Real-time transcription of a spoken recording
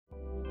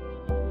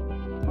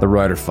The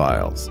Writer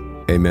Files,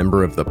 a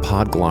member of the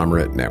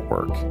Podglomerate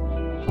Network.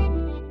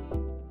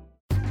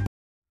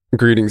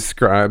 Greetings,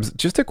 scribes.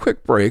 Just a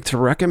quick break to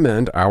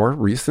recommend our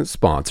recent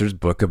sponsor's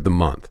Book of the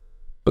Month.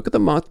 Book of the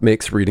Month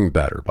makes reading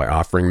better by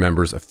offering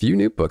members a few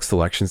new book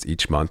selections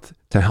each month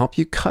to help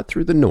you cut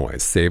through the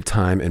noise, save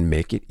time, and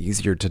make it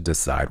easier to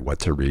decide what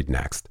to read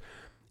next.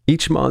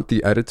 Each month,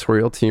 the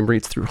editorial team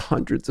reads through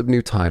hundreds of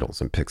new titles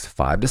and picks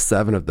 5 to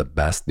 7 of the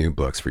best new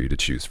books for you to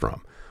choose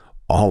from.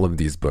 All of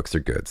these books are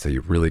good, so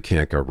you really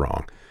can't go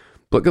wrong.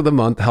 Book of the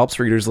Month helps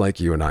readers like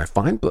you and I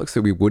find books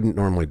that we wouldn't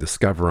normally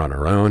discover on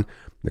our own.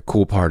 The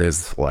cool part is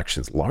the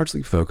selections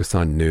largely focus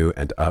on new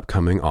and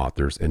upcoming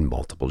authors in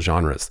multiple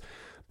genres.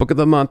 Book of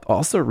the Month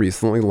also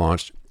recently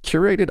launched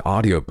curated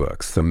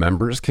audiobooks, so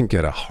members can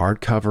get a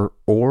hardcover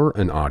or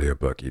an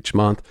audiobook each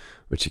month,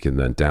 which you can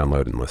then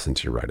download and listen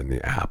to right in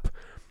the app.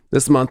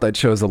 This month, I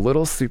chose A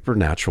Little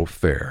Supernatural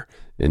Fare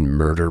in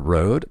Murder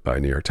Road by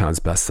New York Times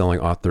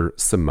bestselling author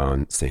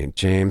Simone St.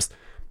 James,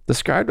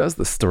 described as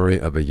the story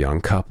of a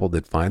young couple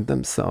that find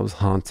themselves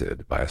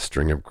haunted by a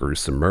string of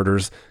gruesome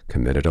murders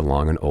committed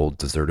along an old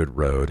deserted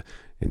road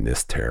in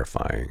this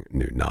terrifying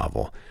new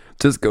novel.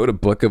 Just go to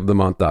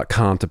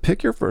bookofthemonth.com to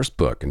pick your first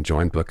book and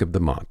join Book of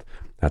the Month.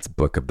 That's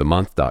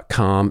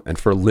bookofthemonth.com, and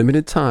for a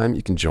limited time,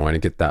 you can join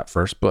and get that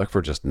first book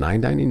for just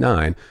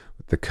 $9.99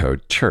 with the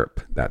code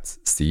CHIRP. That's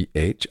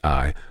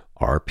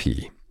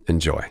CHIRP.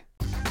 Enjoy.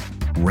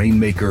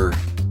 Rainmaker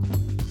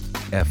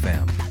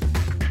FM.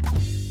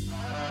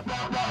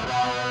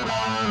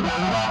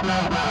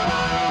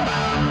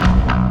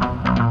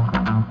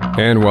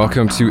 And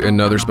welcome to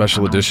another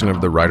special edition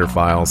of the Writer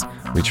Files,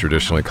 we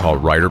traditionally call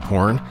Writer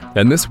Porn.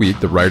 And this week,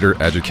 the writer,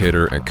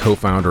 educator, and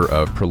co-founder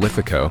of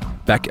Prolifiko,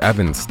 Beck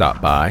Evans, stopped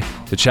by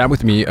to chat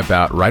with me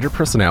about writer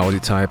personality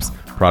types,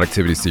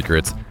 productivity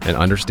secrets, and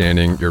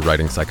understanding your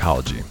writing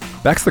psychology.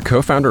 Beck's the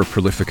co-founder of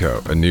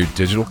Prolifiko, a new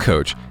digital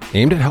coach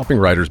aimed at helping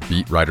writers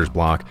beat writer's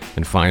block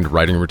and find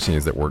writing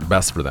routines that work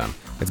best for them.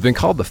 It's been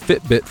called the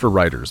Fitbit for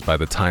writers by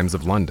the Times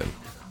of London.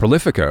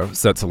 Prolifiko,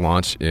 set to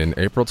launch in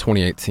April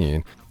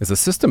 2018, is a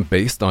system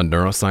based on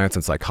neuroscience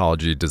and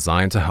psychology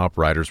designed to help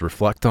writers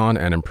reflect on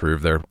and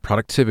improve their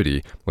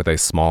productivity with a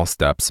small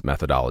steps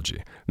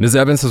methodology. Ms.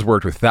 Evans has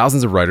worked with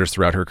thousands of writers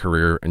throughout her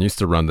career and used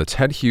to run the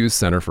Ted Hughes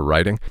Center for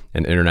Writing,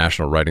 an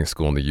international writing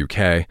school in the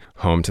UK,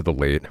 home to the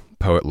late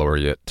poet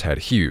laureate Ted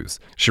Hughes.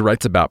 She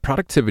writes about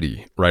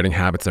productivity, writing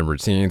habits and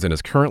routines, and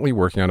is currently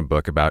working on a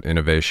book about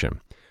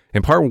innovation.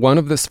 In part one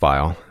of this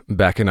file,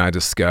 Beck and I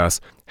discuss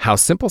how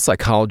simple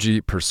psychology,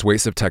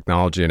 persuasive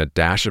technology, and a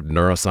dash of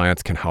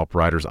neuroscience can help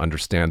writers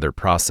understand their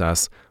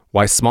process,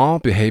 why small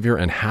behavior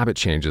and habit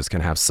changes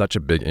can have such a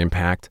big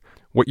impact,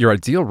 what your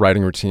ideal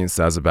writing routine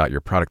says about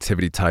your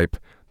productivity type,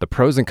 the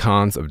pros and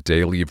cons of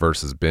daily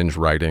versus binge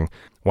writing,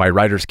 why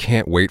writers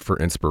can't wait for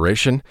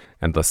inspiration,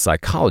 and the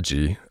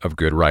psychology of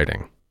good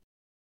writing.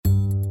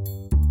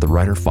 The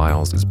Writer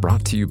Files is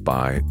brought to you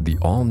by the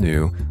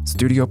all-new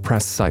Studio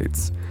Press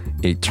Sites,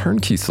 a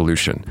turnkey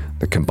solution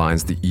that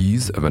combines the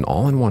ease of an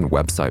all-in-one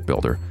website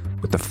builder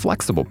with the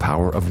flexible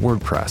power of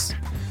WordPress.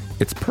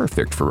 It's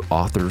perfect for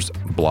authors,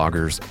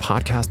 bloggers,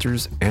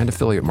 podcasters, and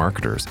affiliate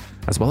marketers,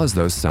 as well as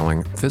those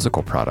selling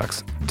physical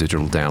products,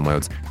 digital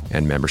downloads,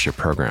 and membership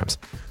programs.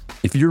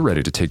 If you're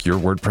ready to take your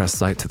WordPress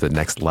site to the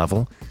next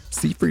level,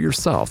 see for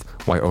yourself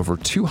why over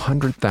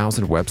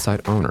 200,000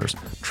 website owners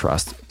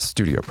trust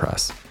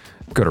StudioPress.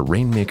 Go to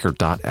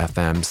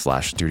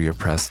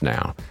rainmaker.fm/StudioPress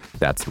now.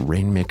 That's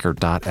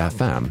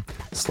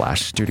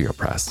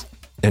rainmaker.fm/StudioPress.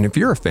 And if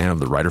you're a fan of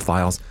the Writer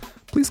Files,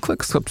 please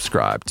click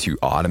subscribe to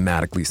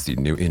automatically see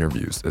new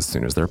interviews as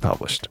soon as they're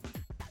published.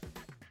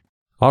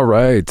 All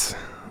right,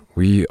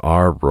 we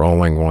are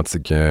rolling once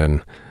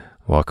again.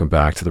 Welcome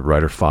back to the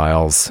Writer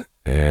Files.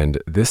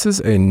 And this is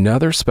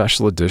another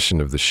special edition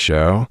of the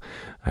show.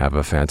 I have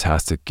a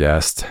fantastic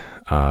guest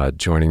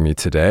joining me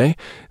today,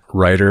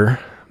 writer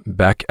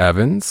Beck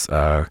Evans,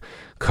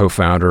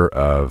 co-founder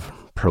of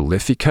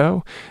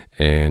Prolifiko,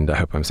 and I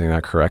hope I'm saying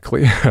that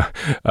correctly. You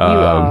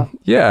are.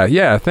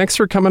 Yeah. Thanks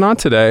for coming on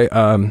today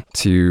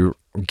to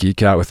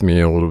geek out with me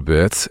a little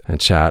bit and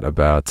chat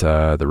about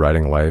the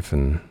writing life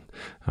and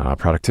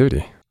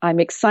productivity.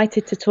 I'm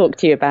excited to talk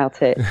to you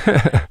about it.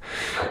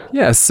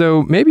 Yeah,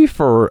 so maybe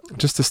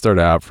just to start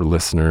out for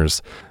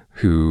listeners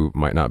who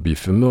might not be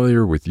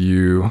familiar with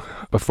you,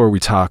 before we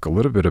talk a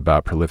little bit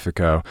about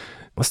Prolifiko,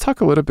 let's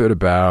talk a little bit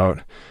about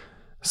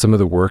some of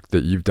the work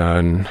that you've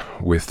done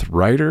with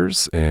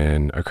writers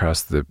and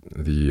across the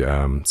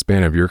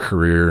span of your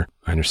career.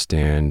 I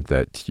understand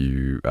that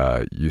you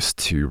used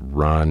to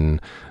run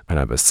kind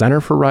of a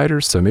center for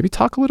writers. So maybe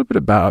talk a little bit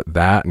about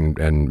that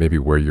and maybe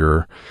where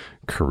your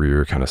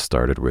career kind of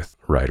started with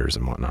writers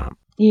and whatnot.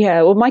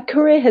 Yeah, well, my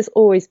career has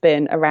always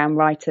been around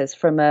writers,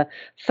 from a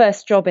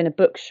first job in a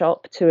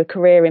bookshop to a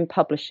career in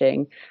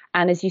publishing.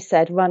 And as you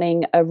said,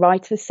 running a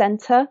writer's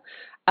centre.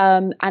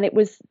 And it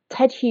was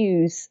Ted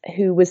Hughes,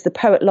 who was the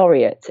poet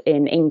laureate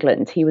in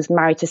England. He was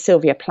married to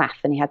Sylvia Plath,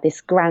 and he had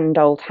this grand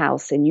old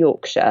house in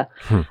Yorkshire.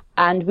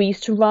 And we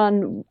used to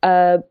run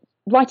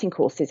writing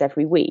courses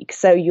every week.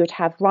 So you'd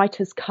have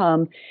writers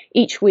come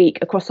each week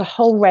across a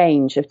whole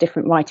range of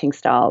different writing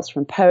styles,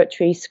 from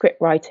poetry,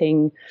 script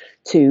writing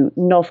to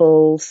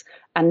novels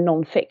and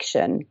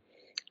nonfiction.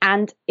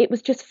 And it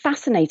was just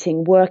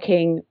fascinating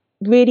working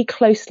really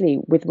closely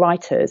with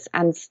writers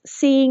and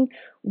seeing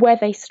where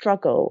they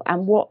struggle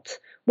and what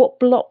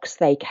blocks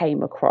they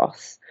came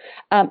across.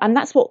 And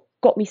that's what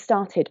got me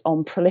started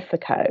on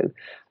Prolifiko,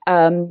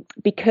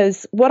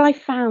 because what I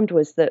found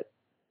was that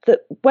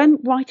when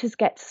writers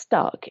get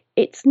stuck,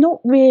 it's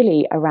not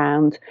really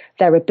around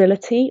their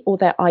ability or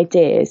their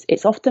ideas.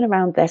 It's often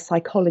around their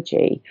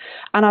psychology.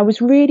 And I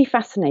was really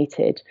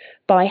fascinated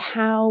by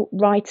how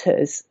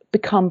writers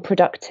become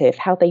productive,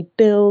 how they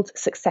build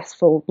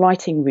successful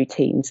writing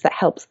routines that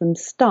helps them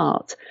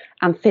start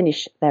and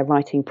finish their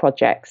writing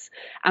projects.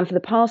 And for the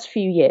past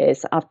few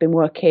years, I've been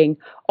working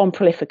on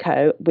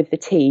Prolifiko with the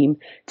team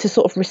to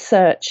sort of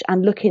research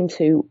and look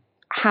into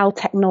how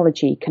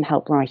technology can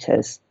help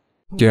writers.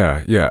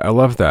 Yeah, I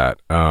love that.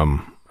 I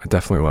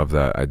definitely love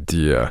that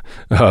idea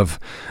of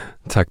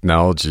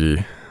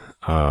technology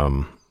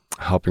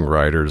helping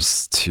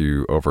writers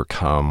to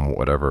overcome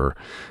whatever.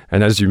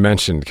 And as you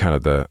mentioned, kind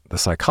of the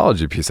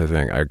psychology piece, I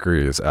think I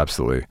agree is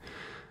absolutely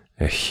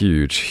a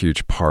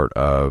huge part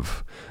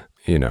of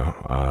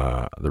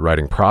the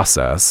writing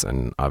process.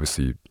 And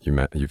obviously,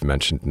 you've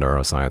mentioned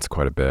neuroscience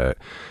quite a bit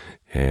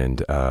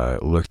and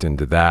looked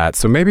into that.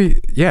 So maybe,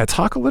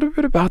 talk a little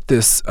bit about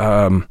this.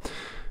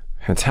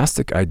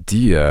 Fantastic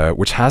idea,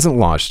 which hasn't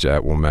launched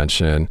yet, we'll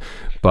mention,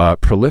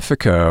 but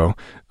Prolifiko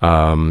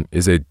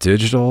is a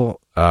digital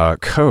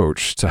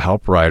coach to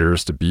help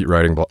writers to beat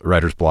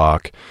writer's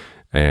block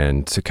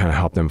and to kind of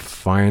help them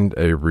find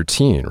a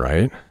routine,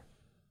 right?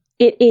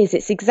 It is.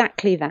 It's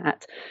exactly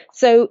that.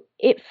 So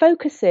it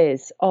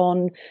focuses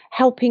on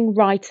helping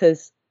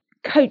writers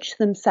coach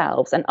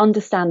themselves and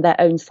understand their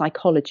own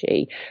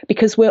psychology,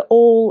 because we're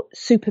all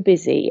super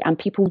busy and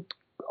people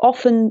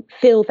often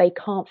feel they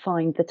can't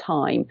find the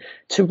time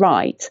to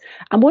write.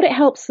 And what it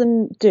helps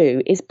them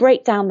do is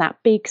break down that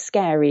big,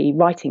 scary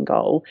writing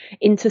goal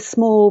into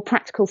small,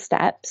 practical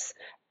steps,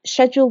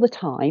 schedule the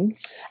time,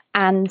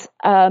 and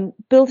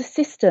build a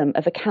system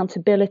of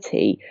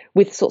accountability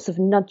with sorts of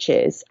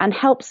nudges, and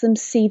helps them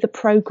see the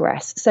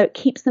progress. So it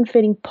keeps them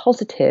feeling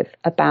positive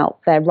about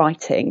their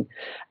writing,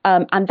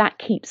 and that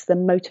keeps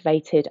them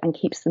motivated and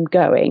keeps them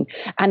going.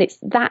 And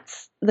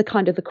that's the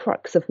kind of the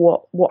crux of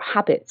what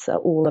habits are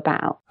all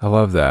about. I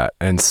love that.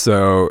 And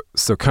so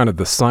kind of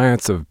the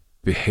science of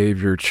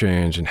behavior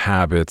change and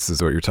habits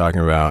is what you're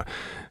talking about.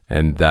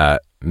 And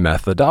that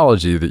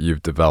methodology that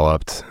you've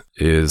developed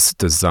is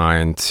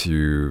designed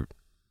to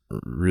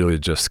really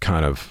just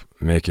kind of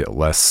make it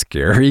less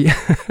scary.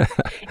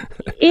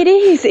 It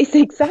is. It's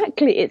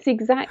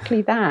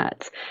exactly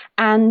that.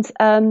 And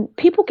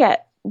people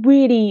get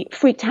really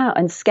freaked out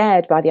and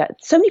scared by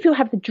so many people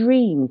have the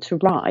dream to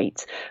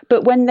write,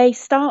 but when they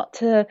start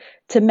to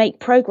make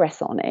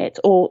progress on it,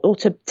 or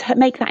to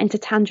make that into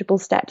tangible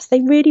steps,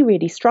 they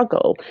really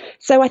struggle.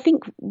 So I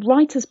think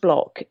writer's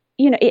block,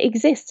 it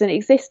exists, and it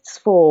exists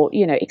for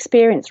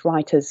experienced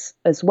writers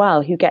as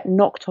well who get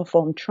knocked off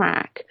on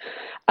track.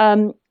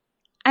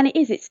 And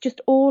it's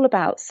just all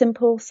about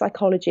simple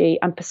psychology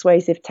and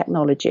persuasive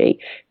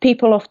technology.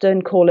 People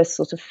often call us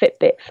sort of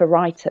Fitbit for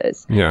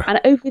writers. Yeah. And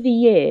over the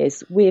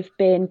years, we've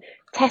been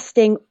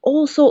testing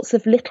all sorts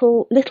of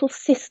little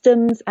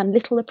systems and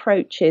little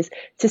approaches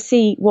to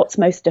see what's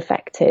most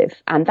effective.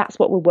 And that's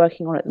what we're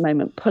working on at the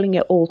moment, pulling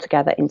it all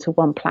together into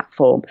one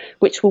platform,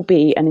 which will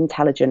be an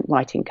intelligent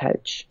writing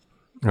coach.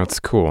 That's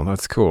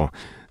cool.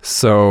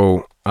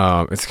 So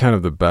it's kind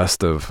of the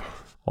best of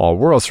all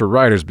worlds for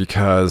writers,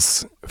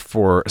 because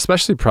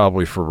especially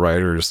probably for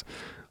writers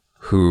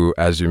who,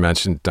 as you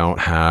mentioned, don't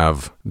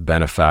have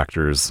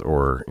benefactors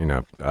or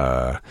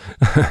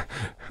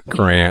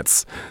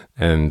grants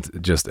and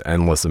just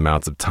endless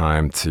amounts of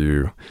time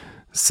to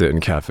sit in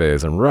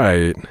cafes and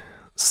write,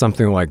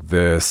 something like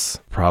this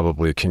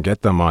probably can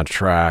get them on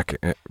track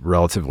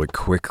relatively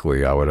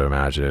quickly, I would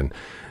imagine,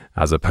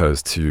 as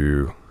opposed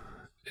to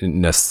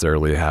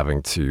necessarily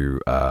having to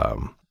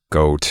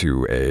go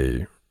to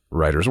a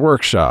writer's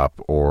workshop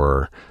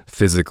or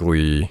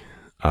physically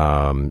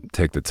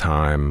take the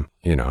time,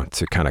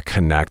 to kind of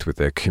connect with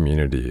a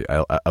community.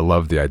 I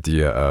love the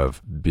idea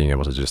of being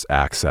able to just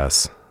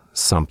access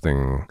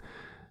something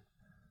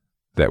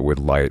that would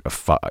light a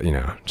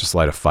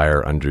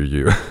fire under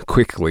you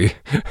quickly,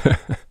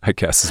 I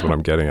guess is what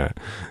I'm getting at.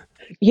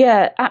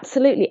 Yeah,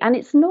 absolutely. And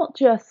it's not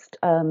just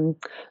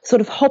sort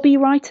of hobby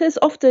writers.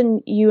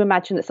 Often you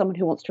imagine that someone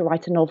who wants to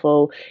write a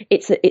novel,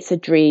 it's a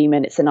dream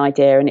and it's an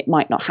idea and it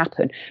might not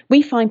happen.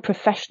 We find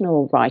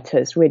professional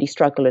writers really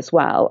struggle as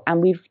well.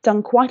 And we've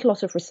done quite a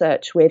lot of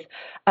research with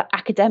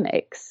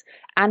academics.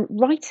 And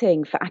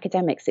writing for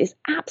academics is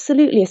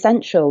absolutely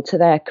essential to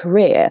their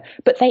career,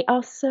 but they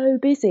are so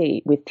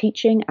busy with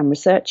teaching and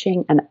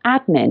researching and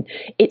admin.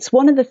 It's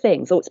one of the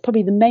things, or it's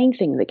probably the main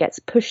thing, that gets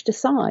pushed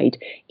aside,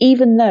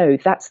 even though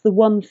that's the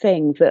one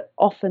thing that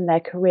often their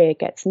career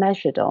gets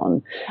measured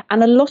on.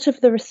 And a lot of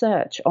the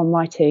research on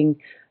writing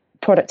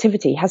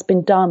productivity has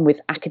been done with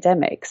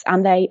academics,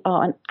 and they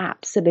are an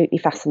absolutely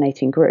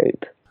fascinating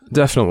group.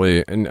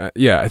 Definitely. And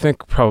I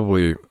think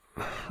probably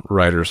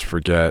writers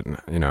forget,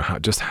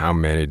 just how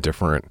many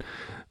different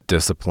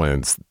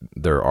disciplines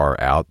there are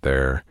out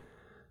there.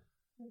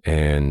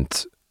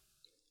 And,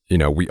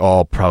 we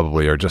all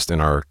probably are just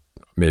in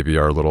maybe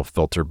our little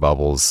filter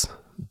bubbles,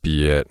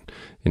 be it,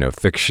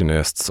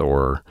 fictionists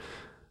or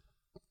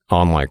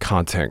online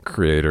content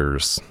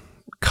creators,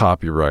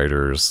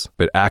 copywriters,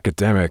 but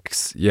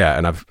academics. Yeah.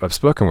 And I've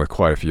spoken with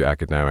quite a few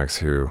academics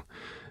who,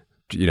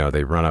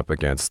 they run up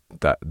against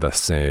the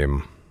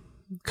same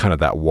kind of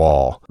that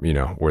wall,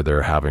 where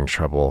they're having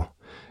trouble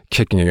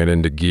kicking it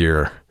into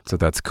gear. So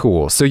that's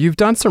cool. So you've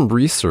done some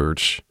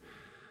research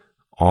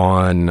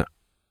on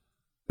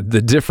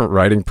the different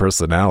writing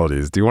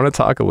personalities. Do you want to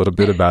talk a little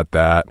bit about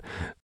that?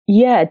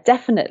 Yeah,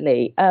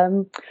 definitely.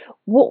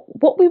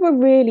 What we were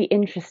really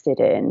interested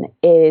in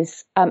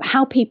is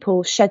how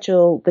people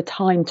schedule the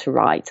time to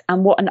write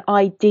and what an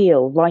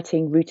ideal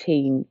writing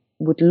routine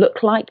would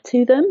look like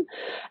to them.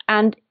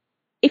 And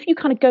if you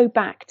kind of go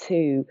back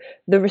to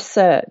the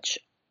research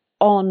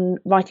on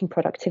writing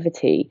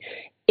productivity,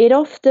 it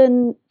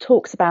often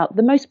talks about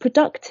the most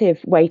productive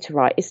way to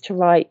write is to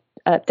write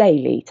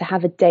daily, to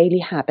have a daily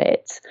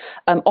habit,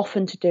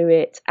 often to do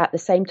it at the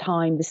same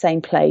time, the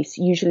same place,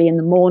 usually in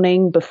the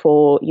morning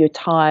before you're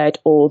tired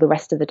or the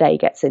rest of the day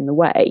gets in the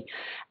way.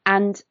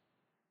 And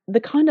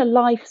the kind of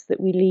lives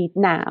that we lead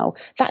now,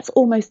 that's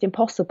almost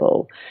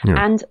impossible.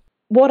 Yeah. And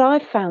what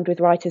I've found with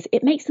writers,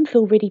 it makes them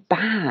feel really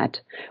bad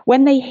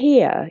when they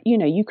hear,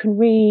 you can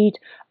read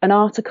an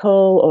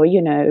article or,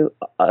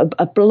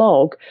 a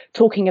blog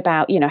talking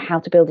about,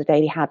 how to build a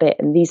daily habit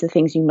and these are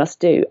things you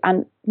must do.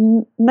 And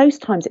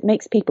most times it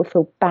makes people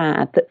feel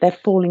bad that they're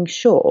falling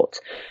short.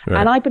 Right.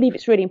 And I believe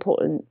it's really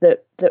important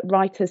that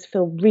writers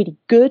feel really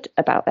good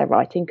about their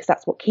writing because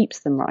that's what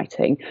keeps them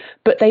writing.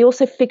 But they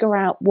also figure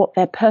out what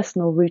their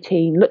personal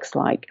routine looks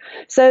like.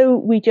 So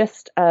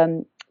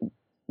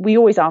we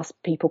always ask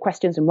people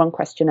questions and run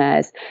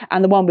questionnaires.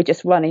 And the one we're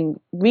just running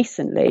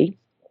recently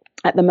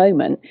at the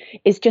moment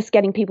is just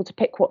getting people to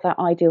pick what their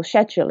ideal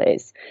schedule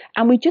is.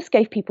 And we just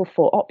gave people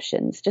 4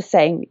 options, just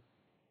saying,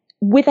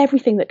 with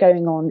everything that's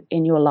going on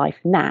in your life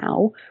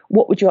now,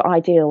 what would your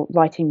ideal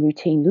writing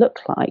routine look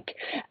like?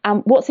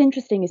 And what's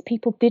interesting is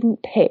people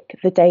didn't pick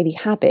the daily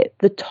habit.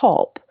 The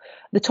top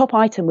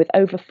item with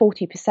over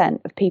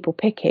 40% of people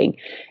picking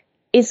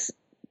is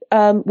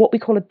what we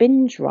call a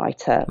binge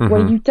writer,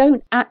 where you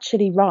don't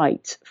actually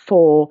write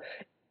for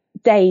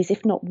days,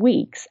 if not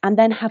weeks, and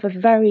then have a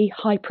very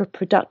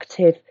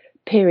hyper-productive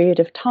period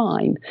of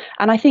time.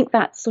 And I think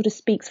that sort of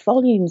speaks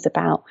volumes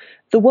about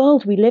the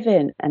world we live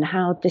in and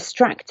how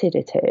distracted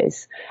it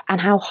is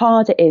and how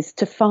hard it is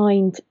to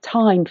find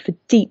time for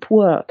deep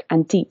work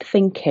and deep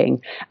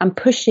thinking, and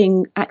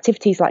pushing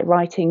activities like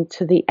writing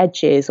to the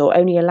edges or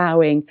only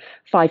allowing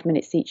 5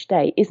 minutes each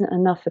day isn't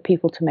enough for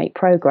people to make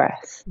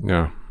progress.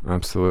 Yeah,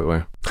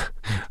 absolutely.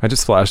 I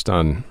just flashed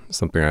on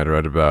something I'd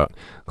read about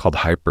called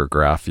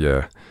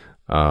hypergraphia.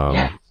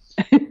 Yeah.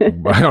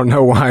 I don't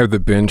know why the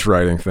binge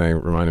writing thing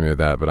reminded me of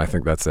that, but I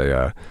think that's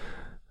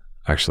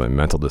actually a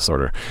mental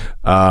disorder.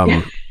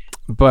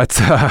 But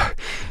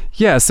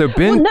so binge.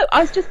 Well, no,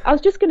 I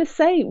was just going to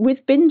say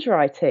with binge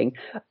writing,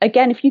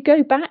 again, if you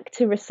go back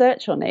to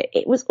research on it,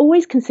 it was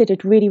always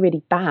considered really,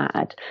 really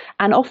bad.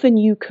 And often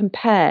you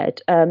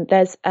compared,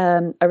 there's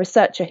a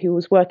researcher who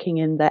was working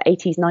in the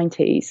 80s,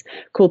 90s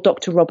called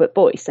Dr. Robert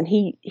Boyce, and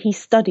he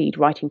studied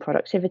writing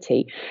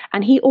productivity.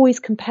 And he always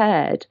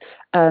compared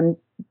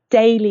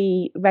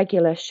daily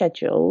regular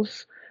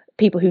schedules,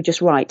 people who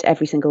just write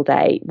every single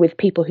day, with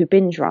people who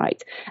binge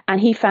write.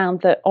 And he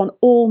found that on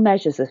all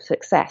measures of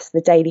success,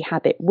 the daily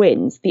habit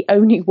wins. The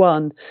only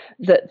one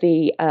that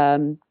the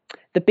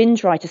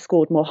binge writer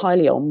scored more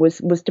highly on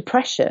was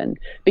depression,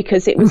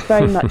 because it was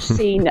very much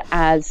seen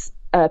as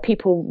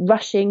people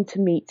rushing to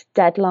meet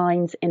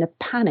deadlines in a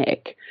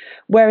panic.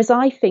 Whereas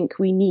I think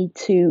we need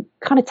to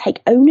kind of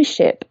take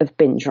ownership of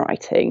binge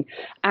writing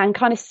and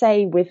kind of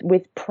say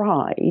with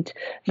pride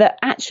that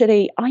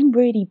actually I'm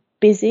really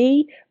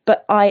busy,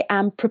 but I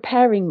am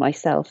preparing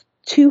myself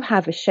to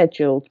have a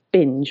scheduled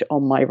binge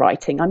on my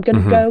writing. I'm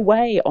going to go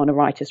away on a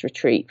writer's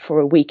retreat for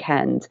a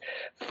weekend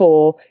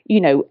for,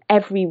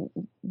 every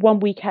one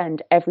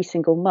weekend, every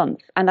single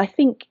month. And I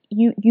think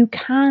you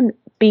can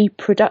be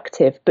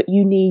productive, but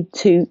you need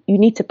to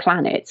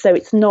plan it. So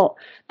it's not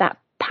that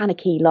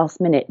panicky last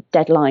minute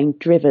deadline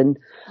driven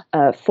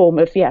form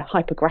of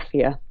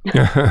hypergraphia.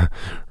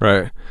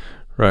 Right.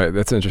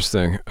 That's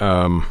interesting.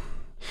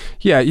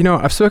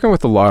 I've spoken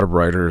with a lot of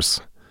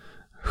writers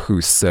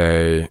who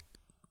say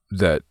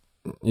that,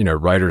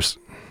 writers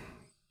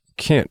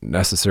can't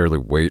necessarily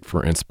wait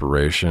for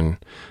inspiration.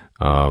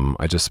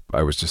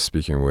 I was just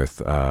speaking with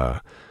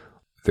the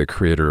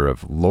creator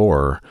of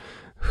Lore,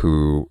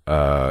 who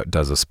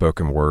does a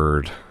spoken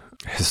word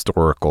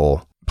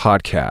historical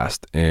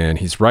podcast, and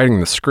he's writing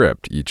the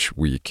script each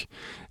week.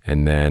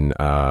 And then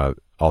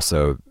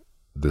also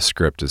the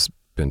script has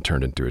been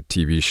turned into a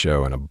TV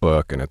show and a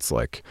book, and it's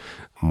like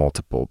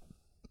multiple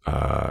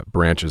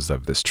branches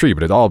of this tree,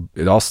 but it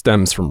all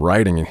stems from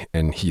writing.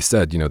 And he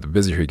said, the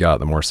busier he got,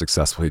 the more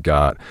successful he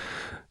got,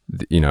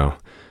 the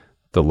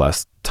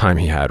less time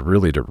he had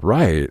really to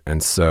write.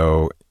 And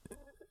so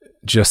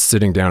just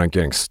sitting down and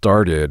getting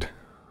started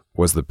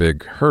was the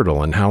big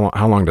hurdle. And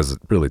how long does it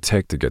really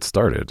take to get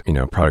started?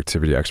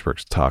 Productivity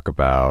experts talk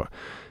about,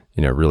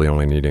 really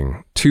only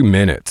needing 2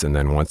 minutes. And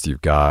then once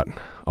you've got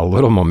a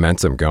little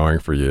momentum going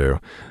for you,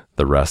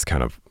 the rest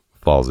kind of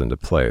falls into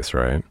place,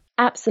 right?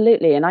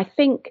 Absolutely. And I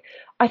think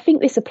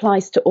this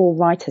applies to all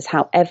writers,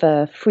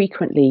 however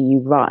frequently you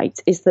write,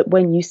 is that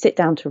when you sit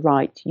down to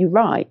write, you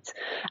write.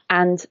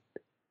 And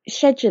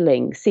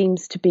scheduling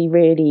seems to be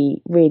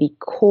really, really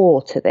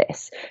core to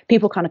this.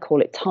 People kind of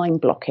call it time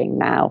blocking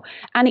now.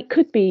 And it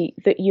could be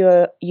that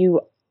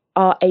you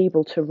are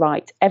able to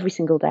write every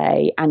single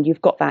day and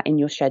you've got that in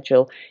your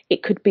schedule.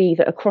 It could be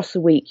that across a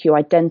week you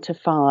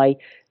identify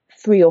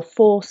 3 or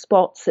 4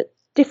 spots at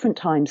different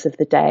times of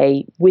the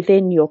day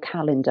within your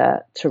calendar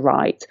to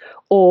write,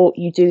 or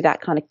you do that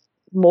kind of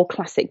more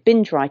classic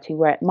binge writing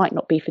where it might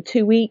not be for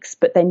 2 weeks,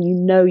 but then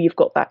you've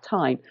got that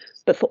time.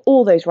 But for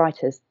all those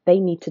writers, they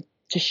need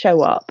to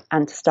show up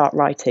and to start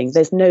writing.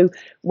 There's no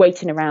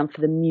waiting around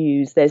for the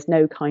muse. There's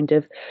no kind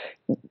of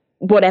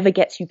whatever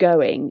gets you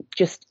going.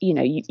 Just,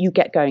 you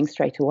get going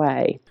straight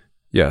away.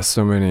 Yeah,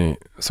 so many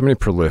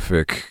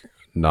prolific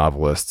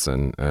novelists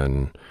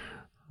and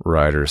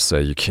writers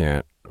say you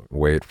can't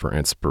wait for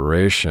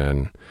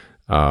inspiration,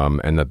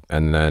 and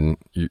then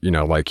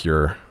like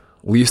your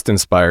least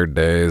inspired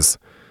days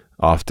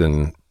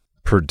often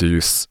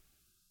produce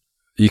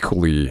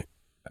equally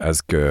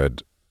as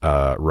good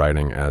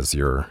writing as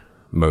your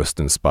most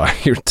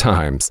inspired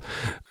times.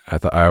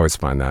 I always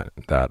find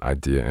that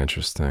idea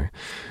interesting.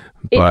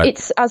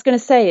 But I was going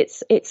to say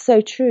it's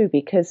so true,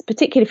 because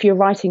particularly if you're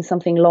writing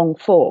something long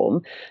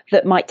form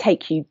that might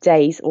take you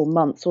days or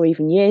months or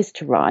even years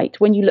to write,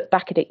 when you look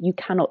back at it, you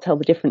cannot tell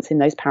the difference in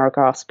those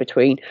paragraphs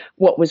between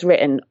what was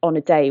written on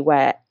a day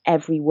where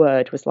every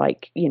word was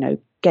like,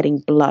 getting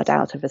blood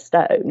out of a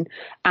stone,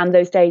 and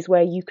those days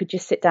where you could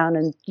just sit down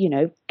and,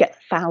 get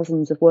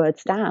thousands of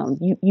words down.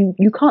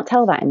 You can't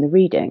tell that in the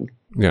reading.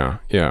 Yeah.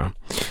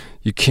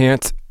 You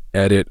can't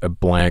edit a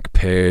blank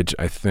page,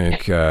 I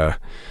think.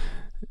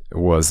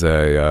 Was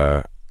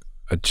a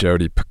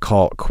Jodi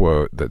Picoult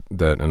quote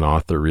that an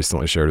author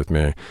recently shared with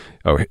me.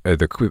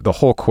 The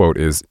whole quote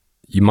is,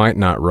 "You might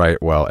not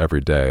write well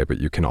every day, but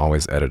you can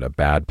always edit a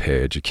bad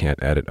page. You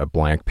can't edit a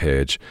blank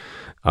page."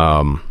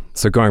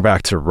 So going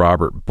back to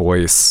Robert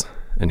Boyce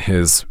and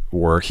his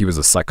work, he was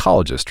a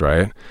psychologist,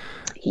 right?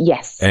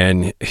 Yes.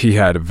 And he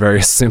had a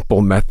very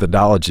simple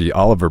methodology.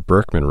 Oliver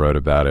Berkman wrote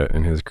about it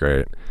in his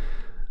great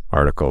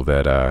article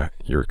that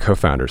your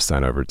co-founder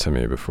sent over to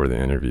me before the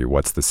interview.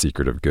 What's the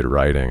secret of good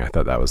writing? I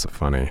thought that was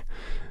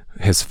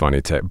his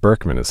funny take.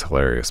 Berkman is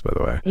hilarious, by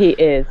the way. He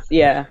is,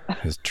 yeah.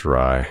 His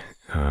dry,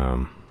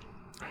 rather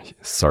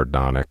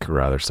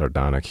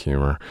sardonic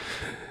humor.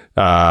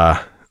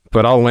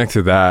 But I'll link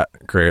to that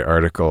great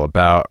article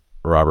about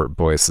Robert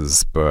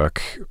Boyce's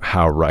book,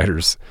 How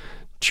Writers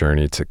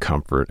Journey to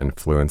Comfort and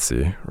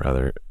Fluency.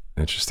 Rather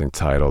interesting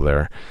title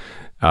there.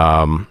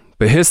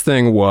 But his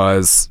thing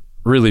was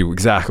really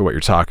exactly what you're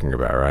talking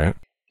about, right?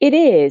 It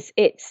is.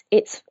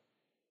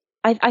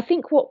 I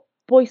think what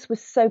Boyce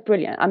was so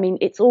brilliant. I mean,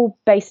 it's all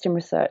based in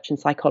research and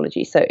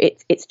psychology, so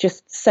it's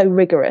just so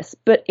rigorous,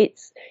 but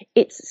it's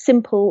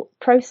simple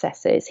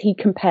processes. He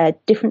compared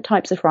different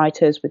types of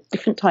writers with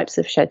different types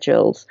of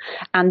schedules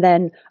and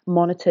then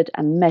monitored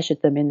and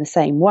measured them in the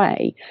same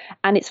way.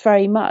 And it's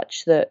very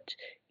much that,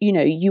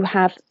 you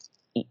have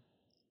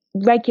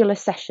regular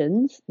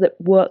sessions that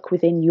work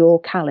within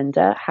your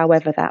calendar,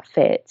 however that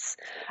fits,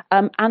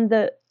 and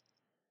that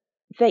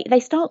they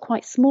start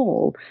quite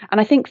small.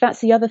 And I think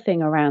that's the other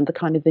thing around the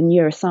kind of the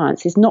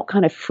neuroscience, is not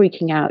kind of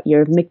freaking out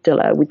your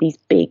amygdala with these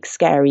big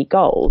scary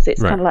goals.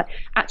 It's kind of like,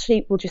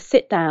 actually, we'll just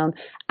sit down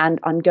and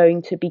I'm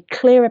going to be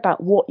clear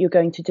about what you're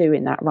going to do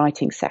in that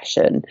writing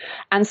session.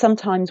 And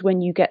sometimes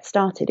when you get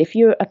started, if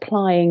you're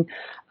applying,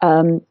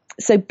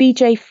 so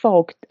BJ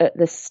Fogg at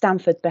the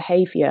Stanford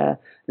Behavior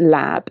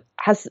Lab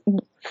has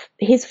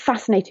his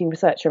fascinating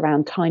research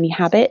around tiny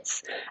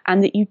habits,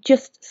 and that you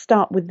just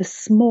start with the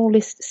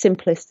smallest,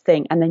 simplest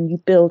thing, and then you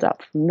build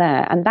up from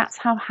there. And that's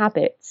how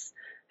habits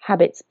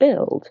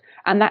build.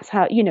 And that's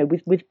how,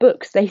 with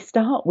books, they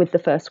start with the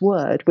first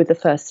word, with the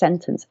first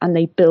sentence, and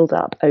they build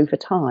up over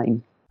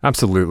time.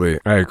 Absolutely.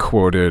 I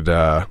quoted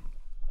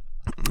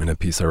in a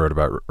piece I wrote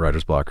about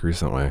writer's block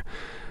recently,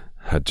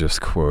 had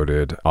just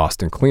quoted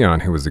Austin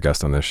Kleon, who was a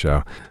guest on this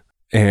show.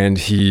 And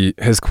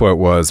his quote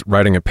was,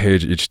 "Writing a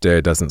page each day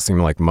doesn't seem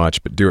like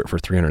much, but do it for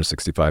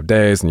 365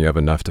 days and you have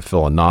enough to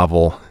fill a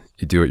novel.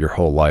 You do it your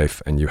whole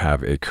life and you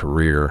have a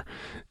career."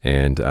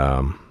 And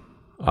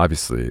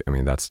obviously, I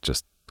mean, that's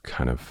just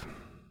kind of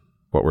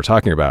what we're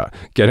talking about.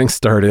 Getting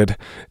started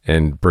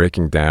and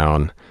breaking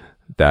down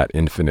that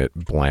infinite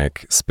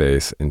blank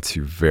space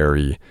into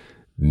very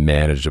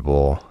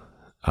manageable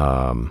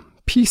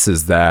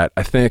pieces that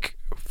I think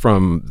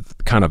from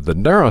kind of the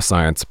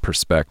neuroscience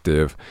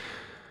perspective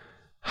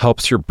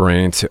helps your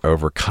brain to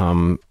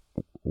overcome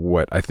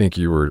what I think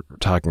you were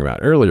talking about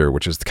earlier,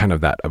 which is kind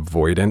of that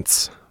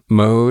avoidance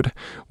mode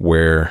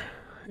where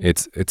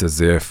it's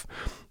as if,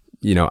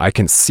 I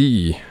can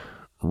see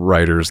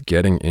writers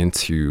getting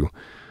into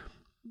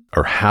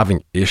or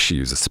having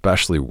issues,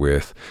 especially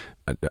with,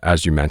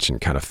 as you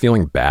mentioned, kind of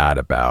feeling bad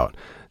about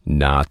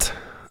not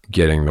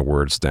getting the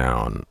words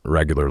down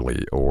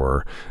regularly,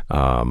 or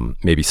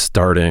maybe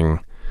starting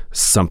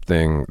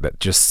something that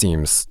just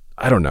seems,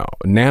 I don't know,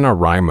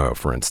 NaNoWriMo,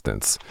 for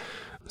instance,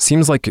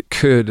 seems like it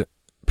could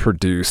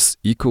produce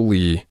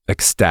equally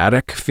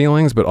ecstatic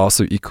feelings, but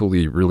also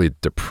equally really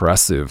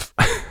depressive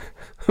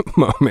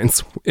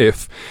moments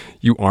if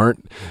you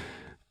aren't,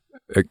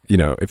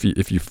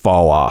 if you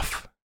fall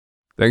off.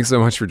 Thanks so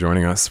much for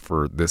joining us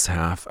for this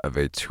half of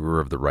a tour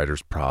of the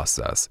writer's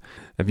process.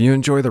 If you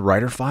enjoy the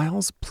Writer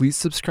Files, please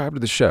subscribe to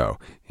the show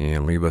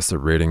and leave us a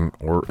rating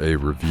or a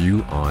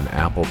review on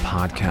Apple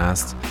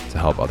Podcasts to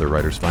help other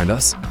writers find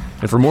us.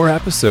 And for more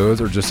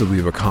episodes, or just to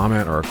leave a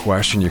comment or a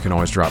question, you can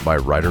always drop by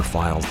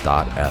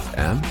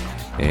writerfiles.fm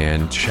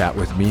and chat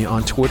with me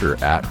on Twitter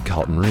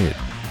 @CaltonReed.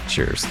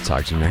 Cheers.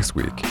 Talk to you next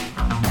week.